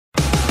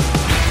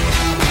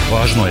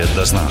Važno je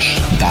da znaš.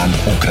 Dan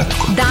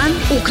ukratko. Dan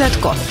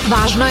ukratko.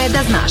 Važno je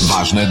da znaš.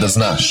 Važno je da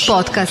znaš.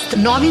 Podcast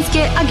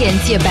novinske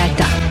agencije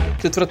Beta.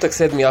 Četvrtak,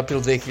 7.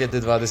 april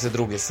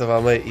 2022. Sa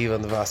vama je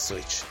Ivan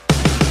Vasović.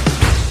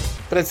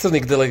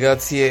 Predstavnik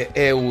delegacije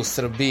EU u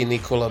Srbiji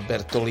Nikola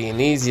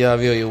Bertolini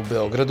izjavio je u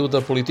Beogradu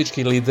da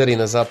politički lideri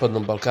na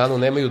Zapadnom Balkanu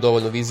nemaju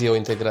dovoljno vizije o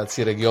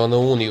integraciji regiona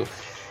u Uniju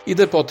i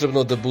da je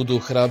potrebno da budu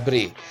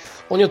hrabriji.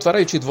 On je,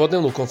 otvarajući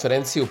dvodnevnu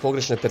konferenciju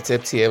pogrešne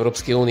percepcije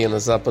Evropske unije na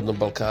Zapadnom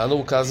Balkanu,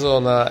 ukazao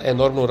na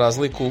enormnu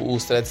razliku u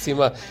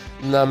sredstvima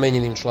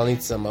namenjenim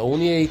članicama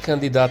Unije i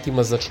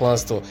kandidatima za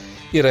članstvo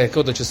i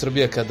rekao da će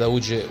Srbija kada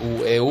uđe u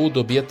EU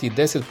dobijati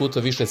 10 puta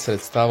više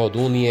sredstava od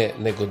Unije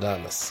nego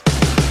danas.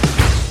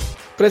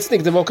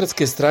 Predsednik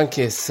Demokratske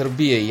stranke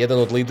Srbije i jedan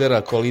od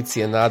lidera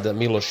koalicije NADA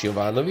Miloš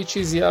Jovanović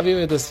izjavio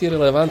je da svi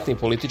relevantni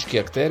politički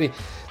akteri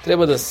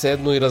treba da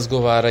sednu i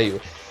razgovaraju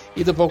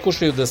i da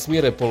pokušaju da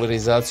smire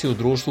polarizaciju u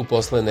društvu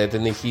posle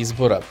nedeljnih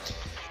izbora.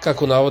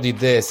 Kako navodi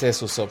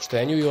DSS u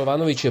saopštenju,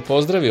 Jovanović je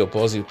pozdravio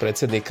poziv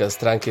predsednika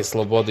stranke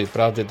Slobode i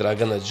pravde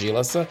Dragana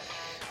Đilasa,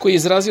 koji je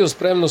izrazio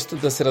spremnost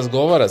da se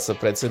razgovara sa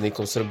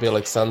predsednikom Srbije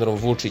Aleksandrom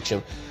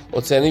Vučićem,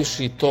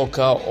 ocenivši to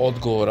kao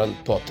odgovoran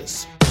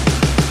potez.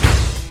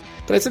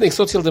 Predsednik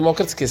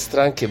Socijaldemokratske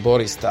stranke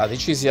Boris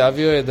Tadić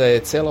izjavio je da je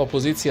cela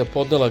opozicija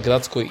podnela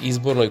gradskoj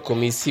izbornoj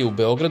komisiji u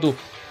Beogradu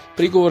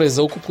prigovore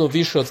za ukupno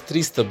više od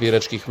 300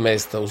 biračkih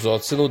mesta uz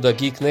ocenu da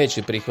GIK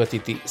neće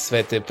prihvatiti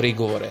sve te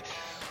prigovore.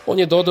 On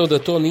je dodao da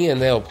to nije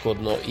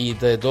neophodno i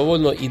da je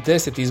dovoljno i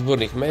 10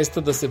 izbornih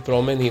mesta da se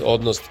promeni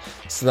odnos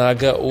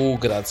snaga u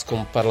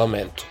gradskom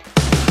parlamentu.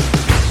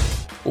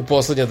 U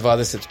poslednja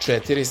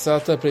 24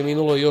 sata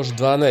preminulo još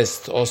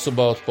 12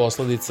 osoba od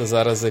posledica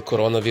zaraze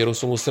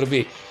koronavirusom u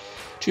Srbiji,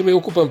 čime je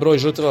ukupan broj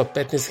žrtava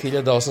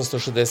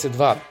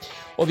 15.862.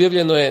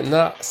 Objavljeno je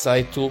na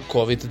sajtu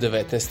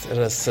COVID-19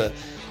 RS.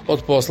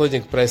 Od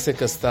poslednjeg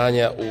preseka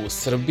stanja u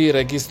Srbiji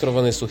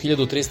registrovane su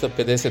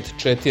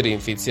 1354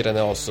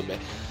 inficirane osobe,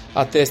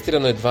 a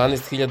testirano je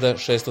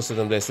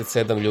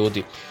 12.677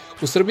 ljudi.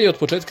 U Srbiji od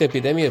početka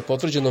epidemije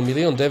potvrđeno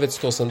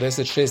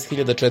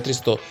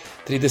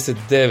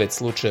 1.986.439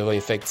 slučajeva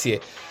infekcije,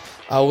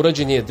 a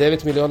urađen je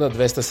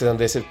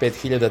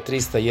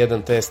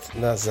 9.275.301 test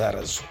na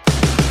zarazu.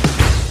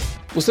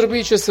 U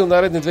Srbiji će se u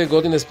naredne 2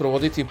 godine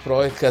sprovoditi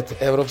projekat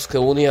Evropska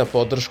unija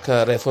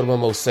podrška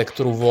reformama u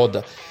sektoru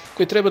voda,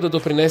 koji treba da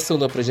doprinese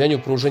unapređenju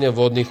pružanja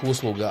vodnih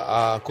usluga,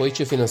 a koji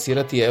će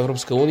finansirati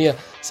Evropska unija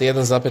sa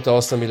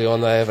 1,8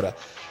 miliona evra,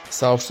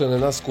 saopšteno je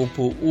na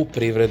skupu u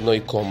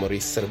Privrednoj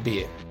komori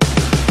Srbije.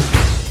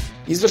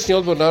 Izvršni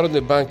odbor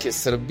Narodne banke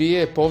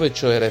Srbije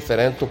povećao je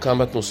referentnu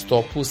kamatnu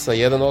stopu sa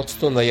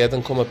 1% na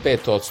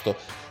 1,5%,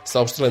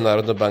 saopštila je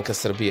Narodna banka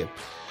Srbije.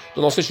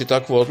 Donoseći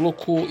takvu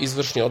odluku,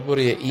 izvršni odbor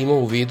je imao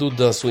u vidu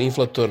da su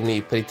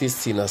inflatorni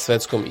pritisci na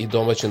svetskom i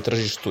domaćem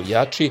tržištu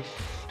jači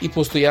i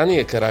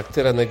postojanije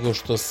karaktera nego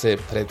što se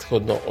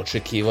prethodno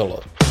očekivalo.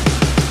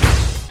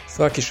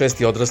 Svaki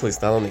 6. odrasli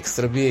stanovnik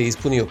Srbije je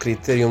ispunio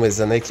kriterijume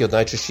za neki od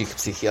najčešćih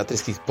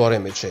psihijatrijskih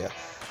poremećaja,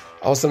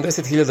 a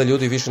 80.000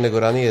 ljudi više nego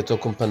ranije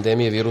tokom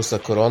pandemije virusa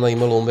korona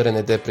imalo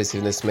umerene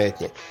depresivne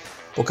smetnje,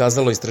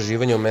 pokazalo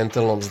istraživanje o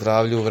mentalnom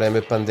zdravlju u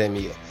vreme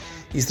pandemije.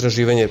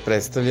 Istraživanje je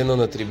predstavljeno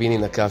na tribini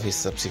na kafi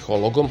sa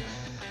psihologom,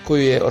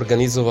 koju je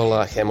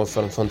organizovala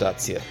Hemofarm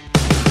fondacija.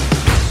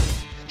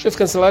 Šef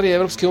kancelarije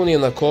Evropske unije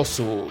na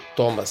Kosovu,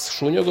 Tomas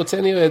Šunjog,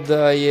 ocenio je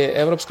da je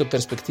evropska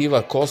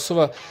perspektiva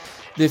Kosova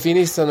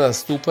definisana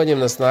stupanjem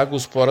na snagu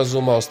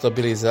sporazuma o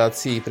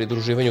stabilizaciji i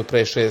pridruživanju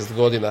pre 6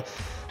 godina,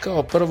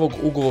 kao prvog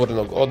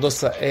ugovornog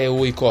odnosa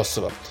EU i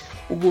Kosova.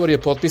 Ugovor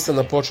je potpisan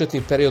na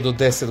početni period od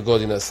 10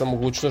 godina sa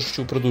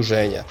mogućnošću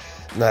produženja.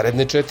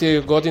 Naredne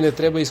 4 godine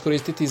treba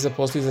iskoristiti za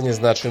postizanje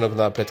značajnog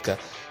napretka.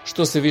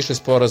 Što se više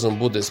sporazum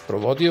bude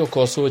sprovodio,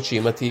 Kosovo će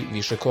imati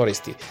više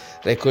koristi,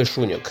 rekao je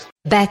Šunjog.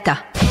 Beta.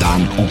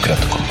 Dan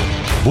ukratko.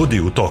 Budi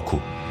u toku.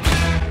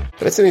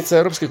 Predsjednica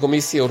Europske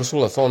komisije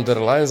Ursula von der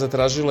Leyen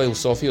zatražila je u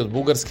Sofiji od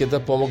Bugarske da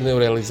pomogne u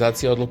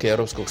realizaciji odluke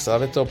Europskog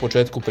saveta o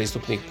početku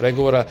pristupnih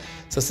pregovora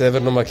sa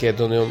Severnom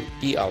Makedonijom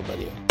i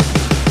Albanijom.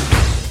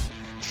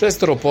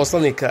 6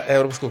 poslanika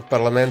Evropskog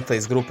parlamenta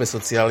iz grupe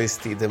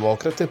socijalisti i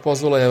demokrate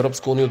pozvala je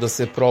Evropsku uniju da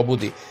se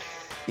probudi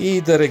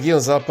i da region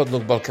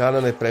Zapadnog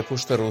Balkana ne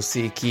prepušta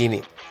Rusiji i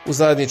Kini. U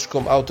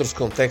zajedničkom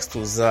autorskom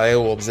tekstu za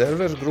EU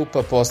Observer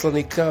grupa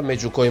poslanika,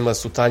 među kojima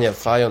su Tanja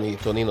Fajon i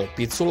Tonino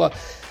Picula,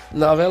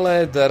 navela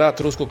je da rat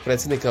ruskog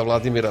predsjednika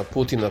Vladimira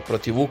Putina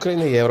protiv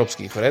Ukrajine i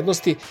evropskih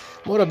vrednosti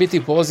mora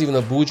biti poziv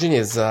na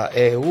buđenje za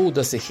EU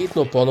da se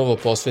hitno ponovo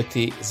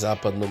posveti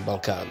Zapadnom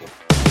Balkanu.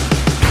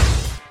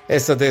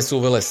 SAD su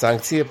uvele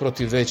sankcije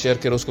protiv 2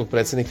 ćerke ruskog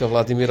predsjednika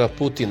Vladimira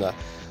Putina,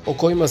 o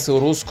kojima se u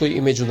ruskoj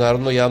i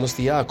međunarodnoj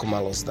javnosti jako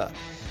malo zna.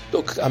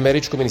 dok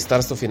američko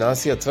ministarstvo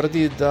finansija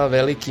tvrdi da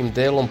velikim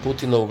delom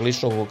Putinovog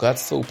ličnog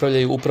bogatstva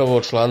upravljaju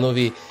upravo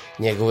članovi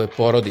njegove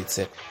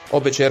porodice.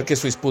 Obe ćerke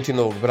su iz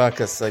Putinovog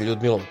braka sa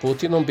Ljudmilom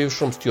Putinom,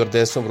 bivšom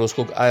stjuardesom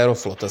ruskog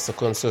aeroflota sa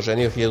kojom se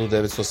oženio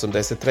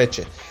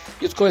 1983.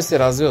 i od koje se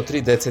razveo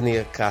 3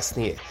 decenije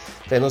kasnije,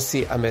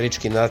 prenosi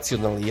američki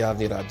nacionalni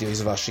javni radio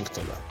iz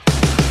Vašingtona.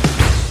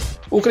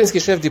 Ukrajinski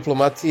šef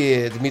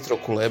diplomatije Dmitro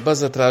Kuleba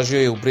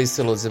zatražio je u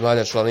Briselu od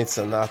zemalja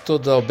članica NATO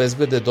da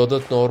obezbede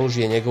dodatno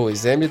oružje njegovoj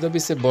zemlji da bi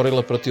se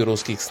borila protiv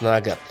ruskih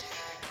snaga.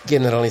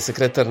 Generalni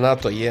sekretar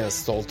NATO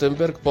Jens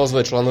Stoltenberg pozvao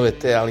je članove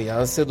te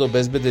alijanse da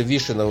obezbede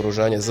više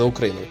naoružanja za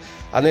Ukrajinu,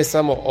 a ne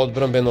samo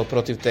odbrambeno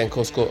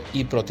protivtenkovsko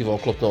i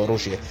protivoklopno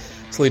oružje.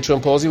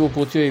 Sličan poziv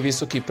uputio je i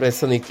visoki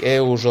predstavnik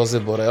EU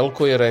Josep Borrell,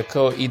 koji je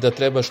rekao i da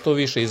treba što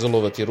više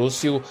izolovati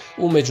Rusiju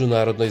u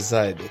međunarodnoj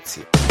zajednici.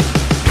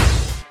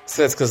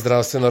 Svetska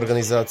zdravstvena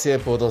organizacija je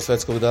povodom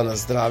Svetskog dana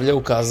zdravlja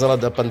ukazala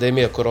da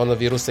pandemija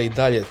koronavirusa i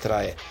dalje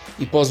traje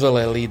i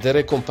pozvala je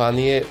lidere,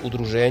 kompanije,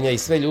 udruženja i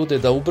sve ljude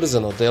da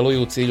ubrzano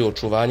deluju u cilju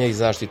očuvanja i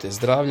zaštite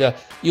zdravlja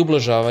i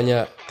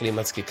ublažavanja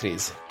klimatske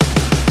krize.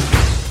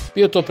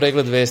 Bio to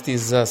pregled vesti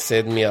za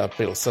 7.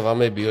 april. Sa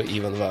vama je bio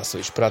Ivan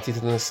Vasović.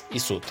 Pratite nas i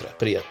sutra.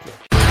 Prijatno.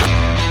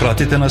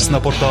 Pratite nas na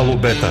portalu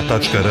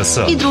beta.rs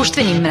I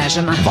društvenim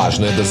mrežama.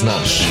 Važno je da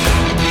znaš.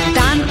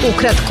 Dan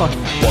ukratko.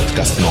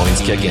 Podcast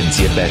novinske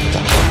agencije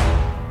Beta.